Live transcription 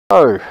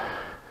So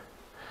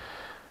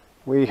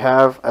we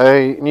have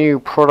a new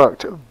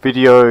product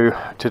video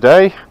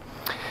today.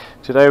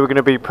 Today we're going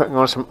to be putting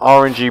on some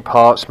R&G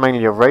parts,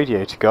 mainly a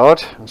radiator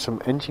guard and some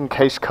engine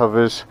case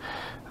covers,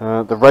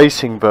 the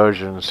racing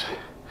versions.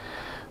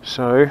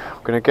 So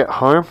I'm going to get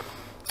home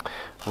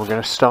and we're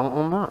going to start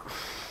on that.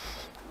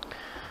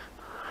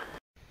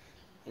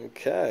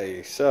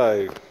 Okay,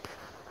 so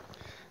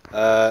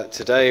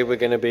today we're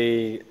going to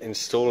be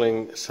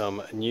installing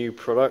some new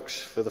products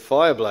for the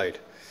Fireblade.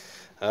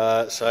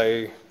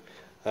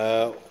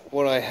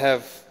 What I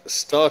have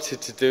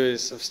started to do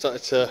is I've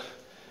started to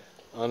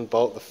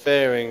unbolt the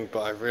fairing,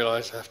 but I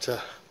realised I have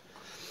to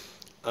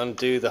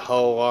undo the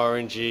whole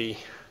R&G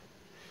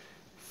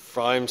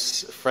frame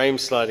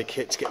slider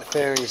kit to get the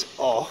fairings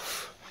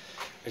off,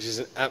 which is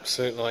an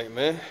absolute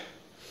nightmare.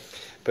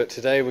 But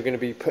today we're going to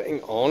be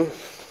putting on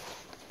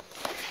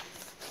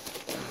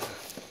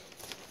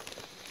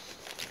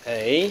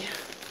a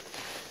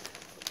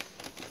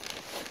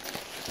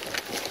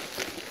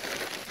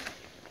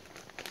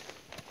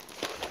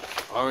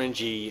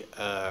R&G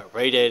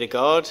radiator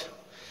guard.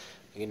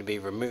 I'm going to be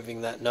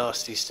removing that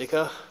nasty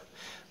sticker.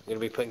 I'm going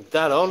to be putting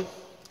that on,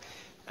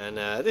 and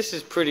this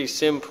is pretty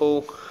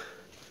simple.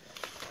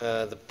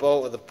 The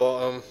bolt at the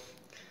bottom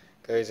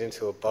goes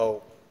into a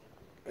bolt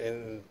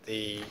in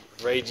the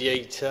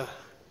radiator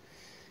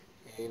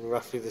in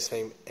roughly the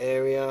same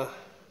area,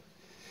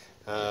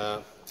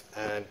 and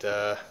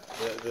the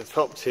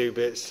top two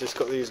bits just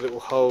got these little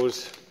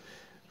holes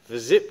for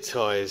zip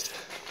ties.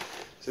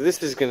 So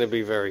this is going to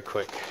be very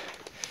quick.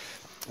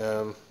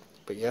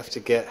 But you have to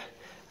get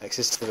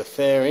access to the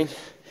fairing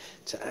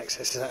to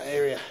access that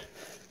area.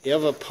 The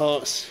other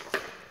parts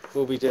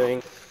we'll be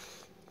doing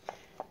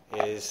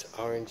is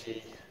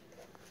R&G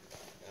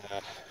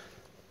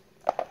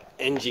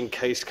engine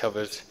case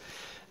covers.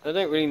 I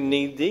don't really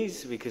need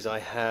these because I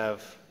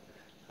have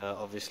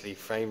obviously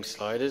frame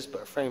sliders,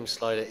 but a frame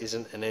slider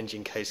isn't an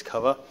engine case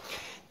cover.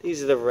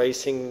 These are the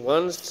racing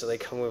ones, so they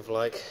come with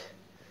like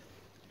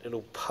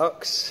little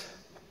pucks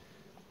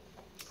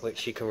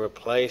which you can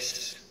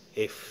replace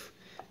if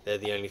they're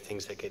the only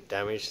things that get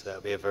damaged. So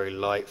that'll be a very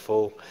light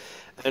fall.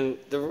 And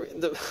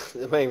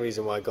the main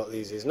reason why I got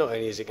these is not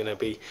only is it going to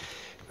be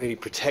really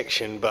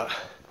protection, but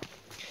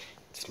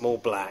it's more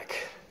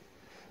black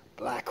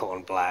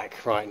on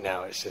black. Right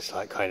now it's just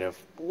like kind of,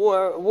 who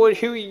are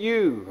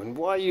you and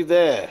why are you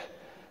there?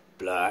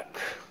 Black.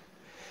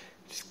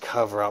 Just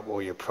cover up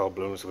all your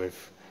problems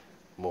with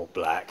more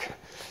black.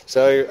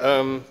 So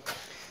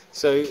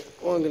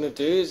what I'm going to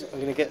do is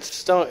I'm going to get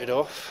started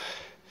off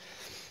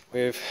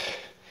with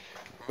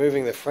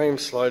removing the frame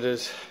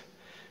sliders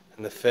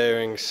and the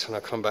fairings, and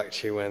I'll come back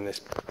to you when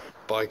this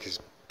bike is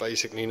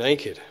basically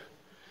naked.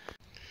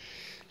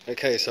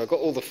 Okay, so I've got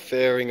all the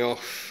fairing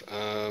off,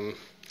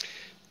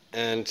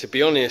 and to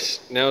be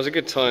honest, now's a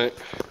good time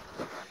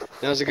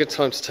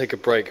to take a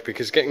break,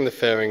 because getting the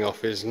fairing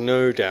off is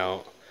no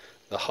doubt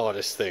the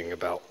hardest thing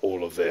about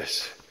all of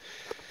this.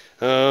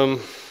 So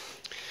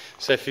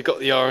if you've got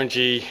the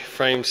R&G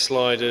frame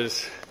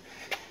sliders,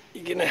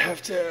 you're going to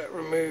have to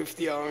remove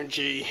the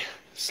R&G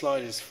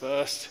sliders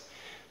first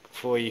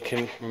before you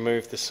can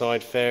remove the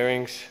side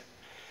fairings.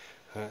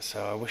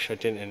 So I wish I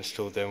didn't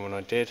install them when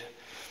I did.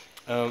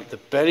 The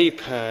belly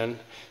pan,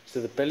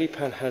 so the belly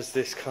pan has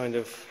this kind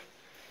of,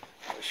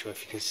 I'm not sure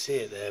if you can see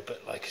it there,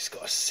 but like it's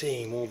got a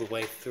seam all the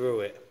way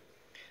through it.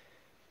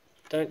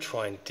 Don't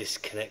try and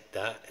disconnect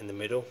that in the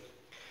middle.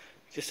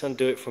 Just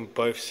undo it from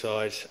both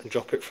sides and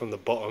drop it from the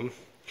bottom.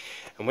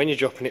 And when you're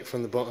dropping it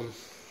from the bottom,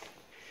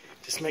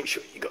 just make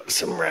sure you got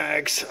some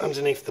rags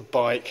underneath the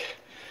bike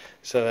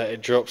so that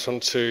it drops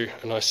onto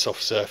a nice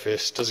soft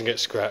surface, doesn't get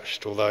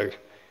scratched, although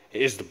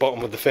it is the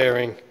bottom of the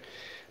fairing.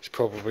 It's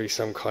probably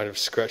some kind of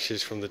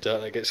scratches from the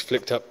dirt that gets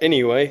flicked up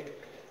anyway,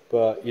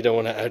 but you don't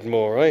want to add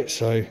more, right?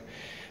 So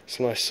it's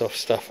nice soft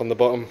stuff on the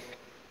bottom.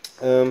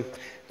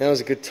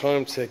 Now's a good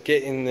time to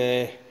get in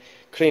there,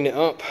 clean it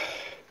up,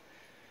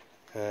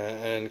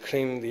 and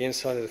clean the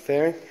inside of the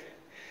fairing.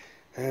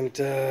 And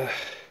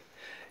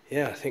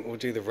yeah, I think we'll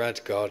do the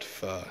Rad Guard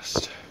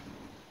first.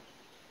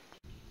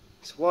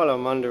 So while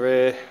I'm under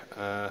here,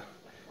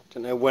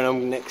 don't know when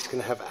I'm next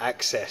going to have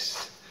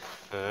access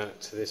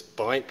to this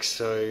bike,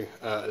 so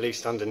at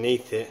least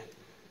underneath it.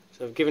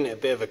 So I've given it a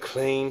bit of a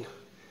clean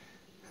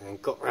and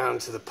got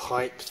round to the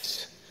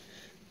pipes.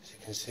 As you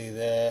can see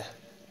there,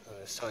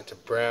 it's starting to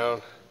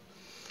brown.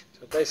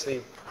 So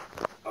basically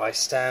I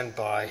stand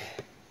by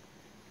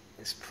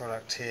this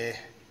product here.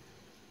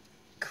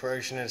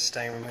 Corrosion and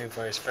stain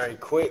removal is very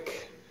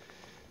quick,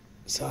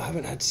 so I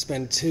haven't had to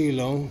spend too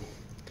long.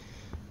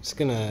 I'm just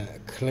going to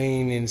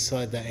clean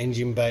inside that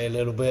engine bay a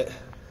little bit,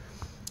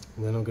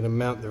 and then I'm going to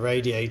mount the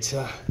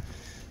radiator.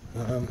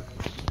 Not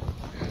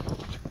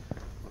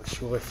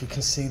sure if you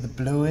can see the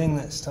bluing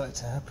that's started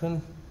to happen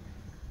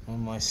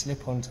on my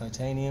slip-on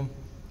titanium.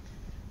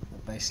 I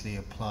basically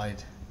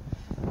applied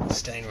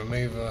stain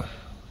remover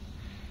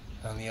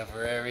on the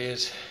other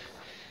areas,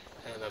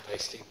 and I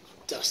basically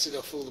dusted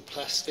off all the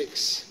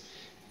plastics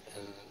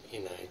and, you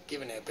know,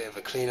 giving it a bit of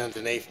a clean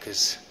underneath,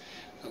 because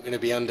Not going to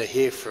be under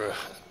here for a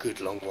good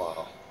long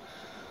while.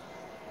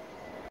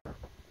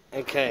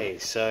 Okay,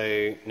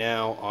 so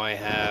now I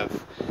have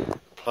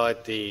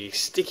applied the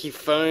sticky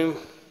foam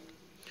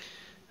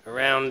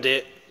around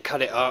it,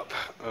 cut it up,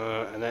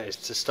 and that is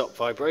to stop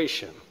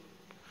vibration.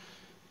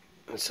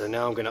 And so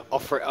now I'm going to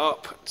offer it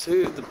up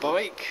to the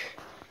bike,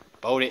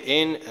 bolt it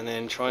in, and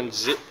then try and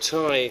zip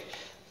tie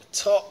the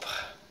top.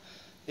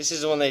 This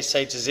is the one they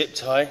say to zip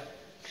tie.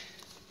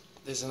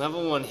 There's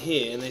another one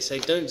here, and they say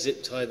don't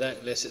zip tie that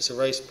unless it's a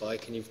race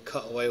bike and you've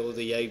cut away all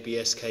the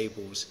ABS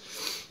cables.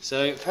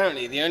 So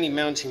apparently the only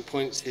mounting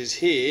points is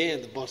here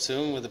at the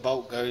bottom where the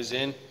bolt goes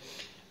in, and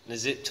the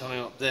zip tie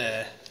up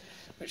there,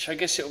 which I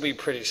guess it'll be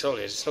pretty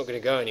solid. It's not going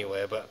to go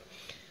anywhere, but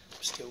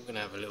I'm still going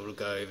to have a little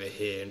go over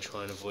here and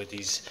try and avoid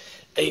these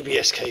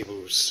ABS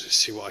cables.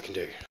 See what I can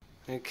do.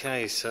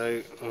 Okay,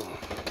 so not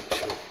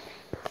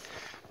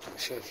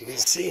sure if you can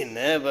see in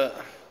there,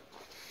 but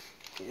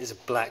it is a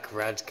black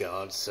Rad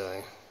Guard, so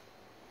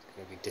it's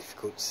going to be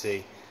difficult to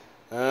see.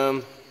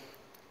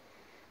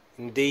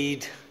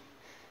 Indeed,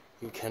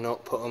 you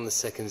cannot put on the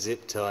second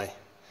zip tie.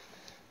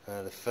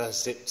 The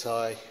first zip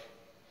tie,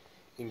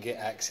 you can get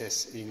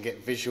access, you can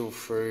get visual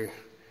through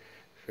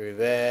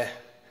there,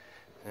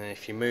 and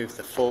if you move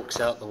the forks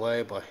out the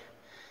way by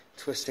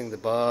twisting the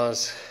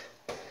bars,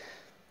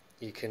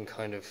 you can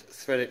kind of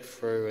thread it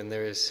through, and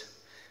there is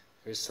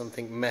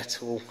something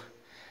metal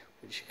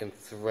which you can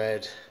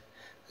thread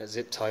that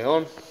zip tie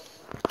on.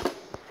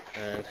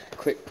 And a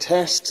quick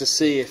test to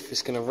see if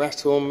it's going to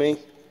rattle on me.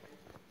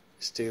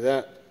 Let's do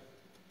that.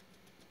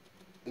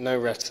 No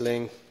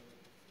rattling.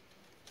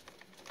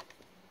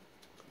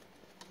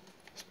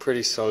 It's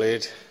pretty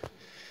solid.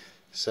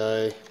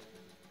 So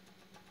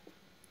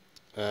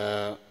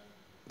the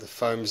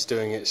foam's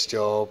doing its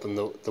job, and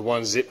the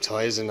one zip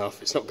tie is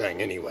enough. It's not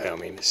going anywhere. I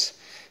mean, it's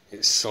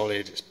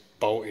solid. It's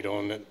bolted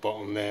on at the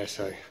bottom there.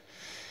 So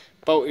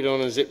bolted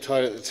on and zip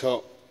tied at the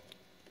top.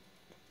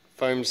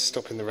 Foam's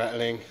stopping the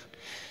rattling.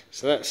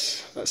 So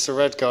that's the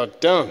Rad Guard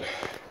done.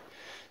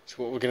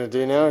 So what we're going to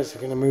do now is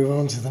we're going to move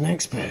on to the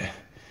next bit.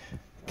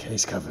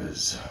 Case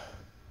covers.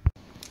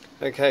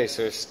 Okay,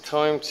 so it's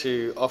time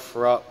to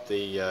offer up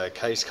the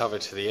case cover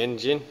to the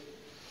engine.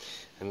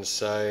 And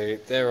so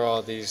there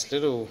are these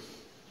little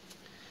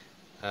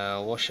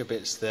washer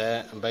bits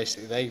there, and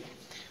basically they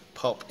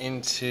pop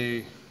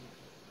into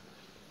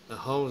the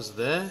holes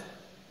there.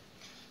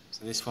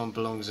 So this one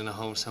belongs in a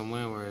hole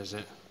somewhere. Where is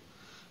it?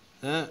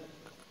 There.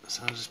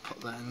 So I'll just pop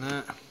that in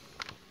there.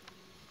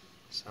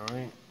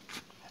 Sorry,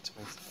 had to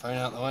move the phone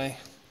out of the way.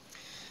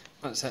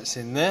 Once that's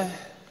in there,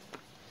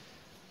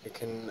 you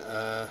can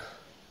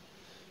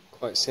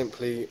quite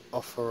simply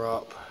offer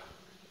up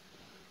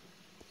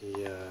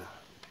the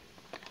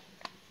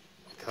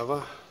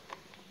cover,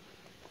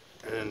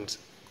 and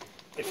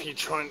if you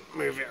try and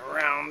move it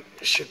around,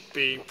 it should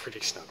be pretty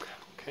snug.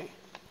 Okay.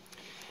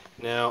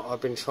 Now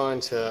I've been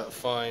trying to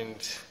find.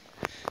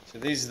 So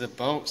these are the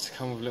bolts that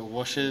come with little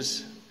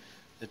washers.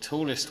 The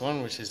tallest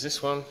one, which is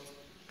this one,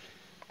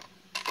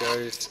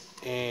 goes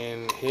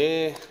in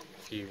here.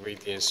 If you read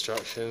the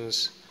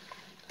instructions,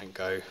 don't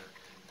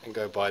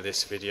go by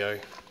this video,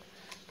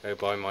 go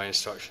by my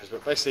instructions.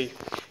 But basically,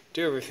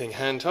 do everything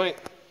hand tight.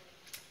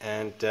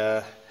 And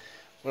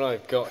what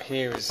I've got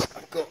here is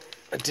I've got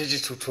a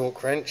digital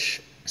torque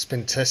wrench. It's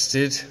been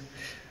tested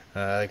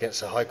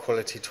against a high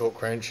quality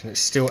torque wrench, and it's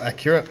still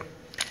accurate.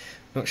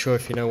 Not sure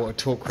if you know what a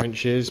torque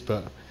wrench is,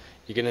 but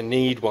you're going to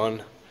need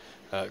one.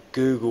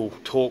 Google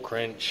torque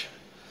wrench.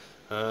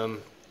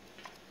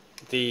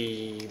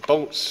 The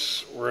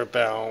bolts were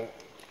about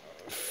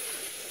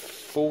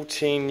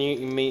 14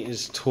 Newton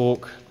meters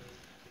torque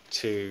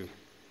to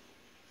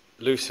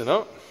loosen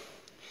up,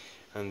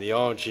 and the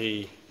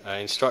R&G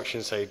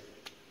instructions say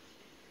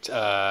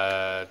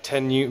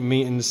 10 Newton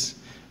meters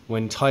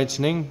when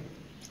tightening,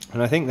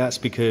 and I think that's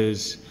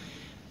because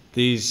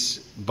these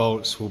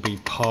bolts will be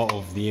part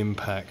of the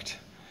impact,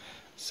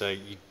 so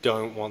you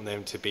don't want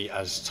them to be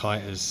as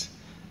tight as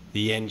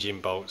the engine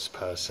bolts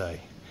per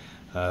se,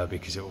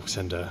 because it will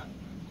send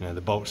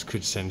the bolts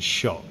could send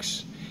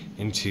shocks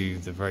into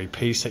the very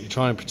piece that you're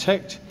trying to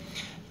protect.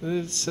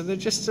 So they're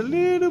just a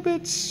little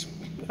bit,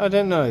 I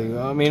don't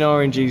know. I mean,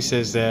 R&G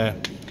says they're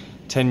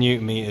 10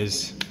 Newton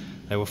meters.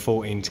 They were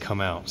 14 to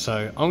come out.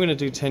 So I'm going to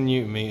do 10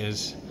 Newton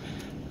meters.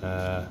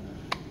 The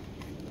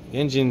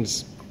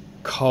engine's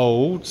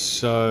cold,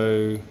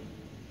 so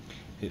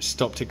it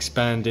stopped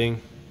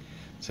expanding.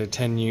 So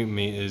 10 Newton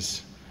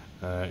meters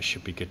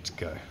should be good to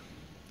go.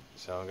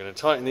 So I'm going to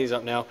tighten these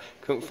up now.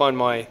 Couldn't find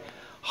my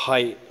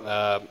high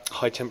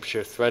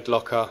temperature thread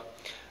locker,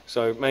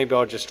 so maybe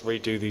I'll just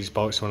redo these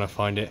bolts when I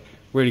find it.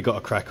 Really got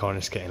a crack on,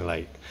 it's getting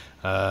late.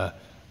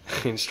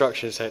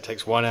 Instructions say it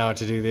takes 1 hour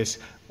to do this,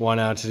 1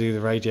 hour to do the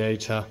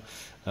radiator.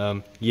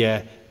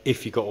 Yeah,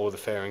 if you got all the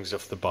fairings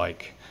off the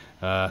bike.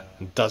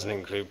 It doesn't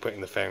include putting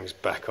the fairings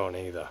back on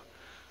either.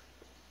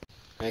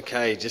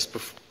 Okay, just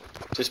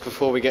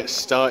before we get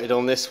started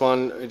on this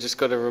one, we just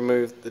got to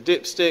remove the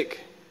dipstick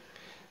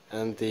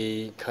and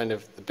the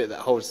bit that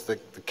holds the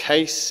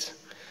case.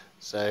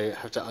 So I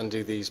have to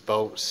undo these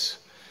bolts.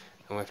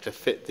 we have to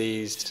fit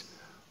these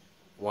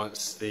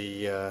once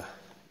the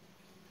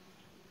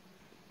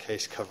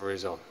case cover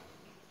is on.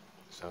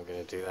 So I'm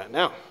going to do that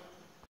now.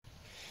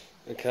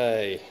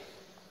 Okay,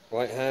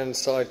 right hand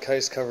side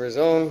case cover is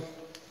on.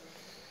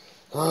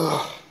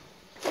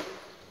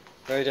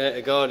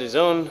 Radiator guard is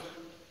on.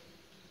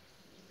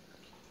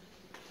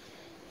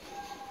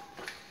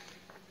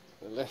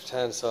 The left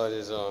hand side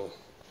is on.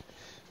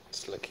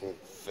 It's looking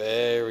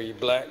very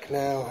black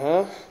now,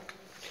 huh?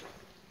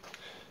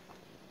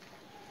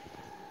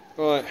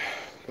 Right,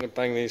 I'm going to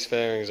bang these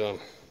fairings on.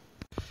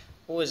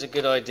 Always a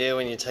good idea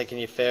when you're taking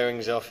your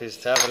fairings off is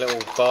to have a little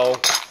bowl,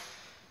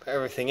 put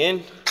everything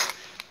in,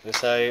 and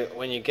so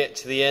when you get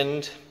to the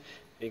end,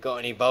 if you've got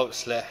any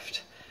bolts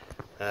left,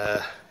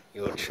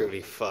 you're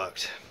truly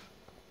fucked.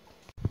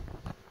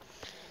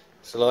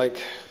 So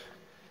like,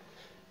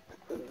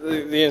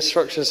 the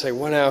instructions say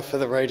 1 hour for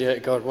the radiator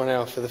guard, 1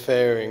 hour for the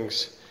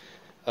fairings,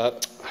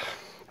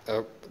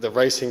 the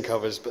racing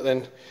covers, but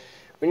then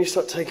when you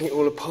start taking it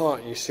all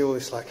apart and you see all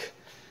this like,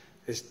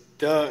 this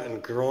dirt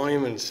and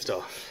grime and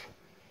stuff,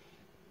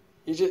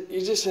 you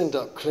just end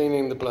up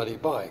cleaning the bloody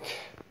bike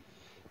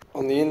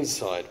on the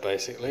inside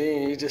basically,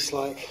 and you just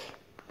like,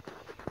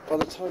 by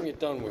the time you're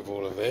done with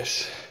all of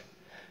this,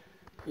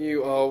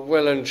 you are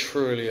well and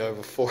truly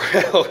over 4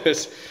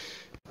 hours.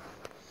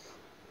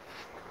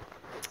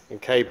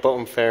 Okay,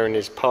 bottom fairing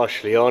is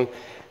partially on,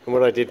 and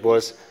what I did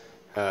was,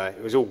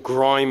 it was all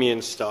grimy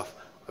and stuff,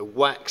 I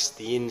waxed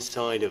the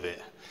inside of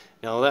it.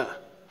 Now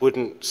that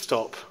wouldn't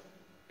stop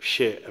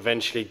shit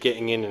eventually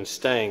getting in and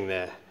staying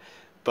there,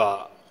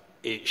 but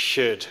it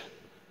should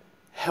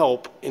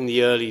help in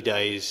the early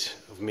days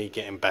of me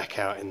getting back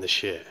out in the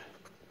shit.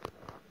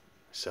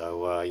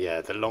 So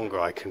yeah, the longer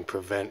I can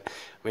prevent,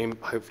 I mean,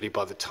 hopefully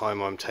by the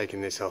time I'm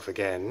taking this off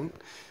again,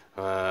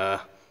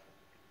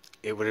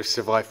 it would have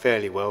survived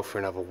fairly well for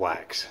another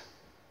wax.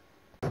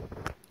 So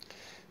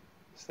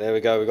there we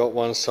go, we got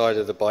one side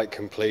of the bike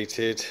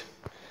completed.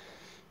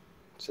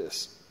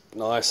 Just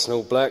nice and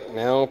all black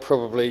now.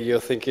 Probably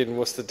you're thinking,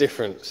 what's the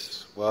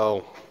difference?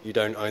 Well, you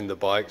don't own the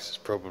bikes, it's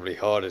probably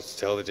harder to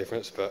tell the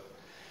difference, but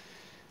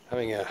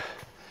having a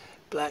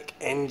black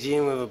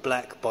engine with a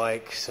black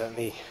bike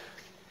certainly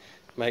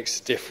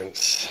makes a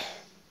difference.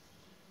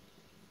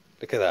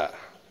 Look at that.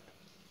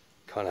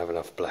 Can't have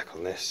enough black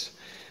on this.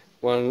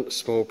 One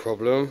small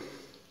problem,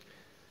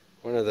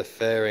 one of the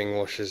fairing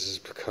washers has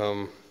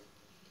become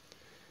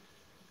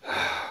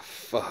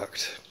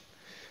fucked,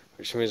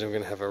 which means I'm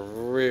going to have a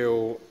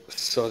real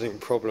sodding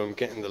problem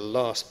getting the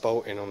last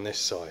bolt in on this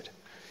side.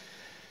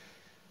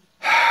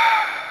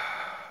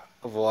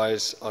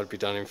 Otherwise I'd be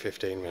done in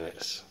 15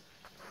 minutes.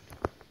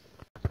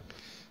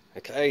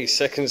 Okay,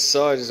 second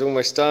side is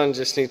almost done,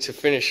 just need to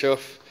finish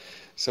off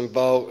some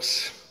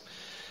bolts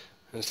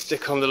and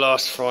stick on the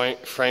last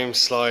frame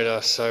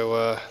slider,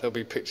 so there'll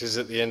be pictures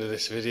at the end of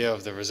this video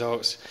of the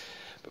results.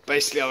 But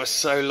basically I was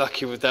so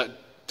lucky with that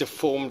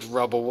deformed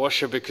rubber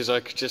washer because I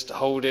could just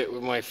hold it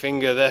with my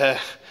finger there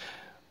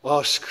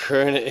while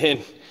screwing it in.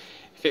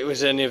 If it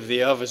was any of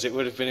the others it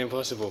would have been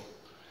impossible.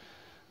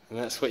 And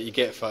that's what you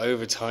get for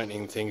over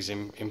tightening things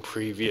in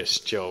previous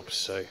jobs,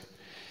 so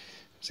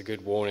it's a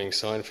good warning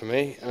sign for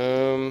me.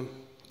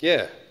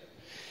 Yeah.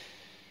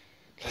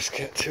 Let's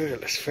get to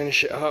it, let's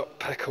finish it up,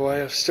 pack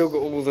away. I've still got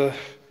all the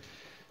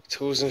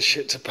tools and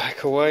shit to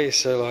pack away,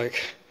 so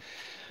like,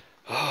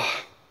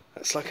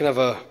 that's like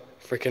another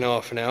freaking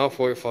half an hour,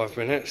 45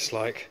 minutes,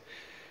 like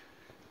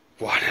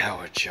 1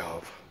 hour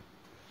job.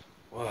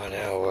 1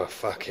 hour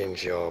fucking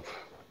job.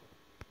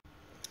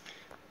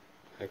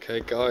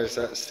 Okay guys,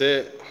 that's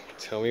it.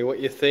 Tell me what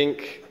you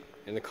think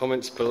in the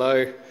comments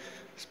below.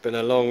 It's been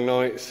a long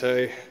night,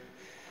 so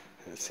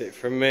that's it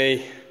from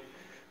me.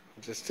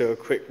 Just do a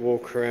quick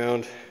walk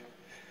around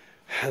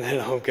and then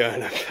I'm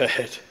going to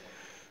bed.